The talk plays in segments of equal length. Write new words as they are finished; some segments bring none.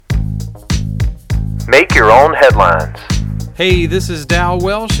Make your own headlines. Hey, this is Dow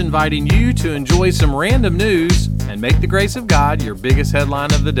Welsh inviting you to enjoy some random news and make the grace of God your biggest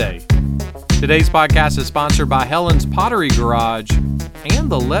headline of the day. Today's podcast is sponsored by Helen's Pottery Garage and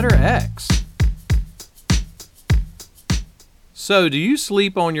the letter X. So, do you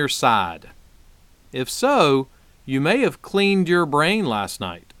sleep on your side? If so, you may have cleaned your brain last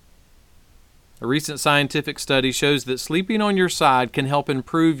night. A recent scientific study shows that sleeping on your side can help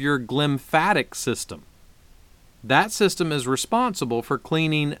improve your glymphatic system. That system is responsible for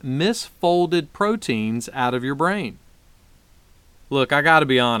cleaning misfolded proteins out of your brain. Look, I gotta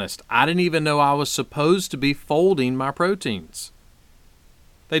be honest, I didn't even know I was supposed to be folding my proteins.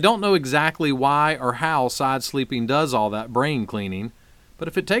 They don't know exactly why or how side sleeping does all that brain cleaning, but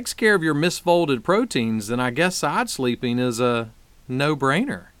if it takes care of your misfolded proteins, then I guess side sleeping is a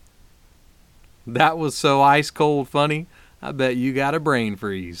no-brainer. That was so ice-cold funny, I bet you got a brain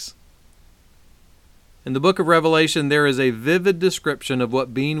freeze. In the book of Revelation, there is a vivid description of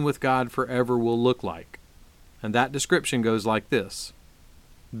what being with God forever will look like. And that description goes like this: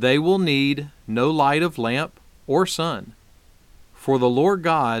 They will need no light of lamp or sun, for the Lord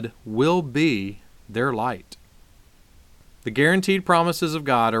God will be their light. The guaranteed promises of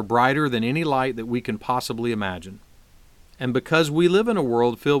God are brighter than any light that we can possibly imagine. And because we live in a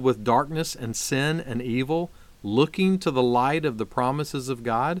world filled with darkness and sin and evil, looking to the light of the promises of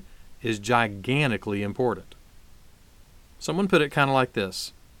God is gigantically important. Someone put it kind of like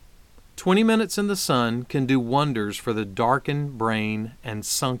this: 20 minutes in the sun can do wonders for the darkened brain and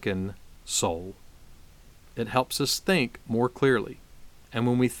sunken soul. It helps us think more clearly. And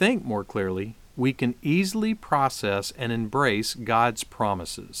when we think more clearly, we can easily process and embrace God's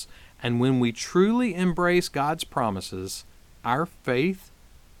promises. And when we truly embrace God's promises, our faith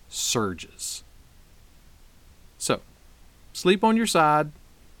surges. So, sleep on your side,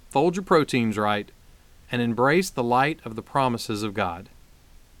 fold your proteins right, and embrace the light of the promises of God.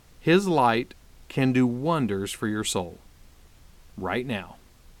 His light can do wonders for your soul. Right now.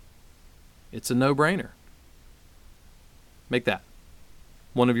 It's a no-brainer. Make that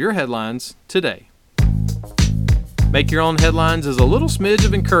one of your headlines today. Make Your Own Headlines is a little smidge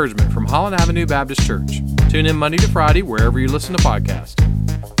of encouragement from Holland Avenue Baptist Church. Tune in Monday to Friday wherever you listen to podcasts.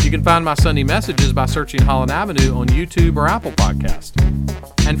 You can find my Sunday messages by searching Holland Avenue on YouTube or Apple Podcasts.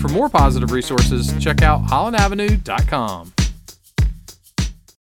 And for more positive resources, check out hollandavenue.com.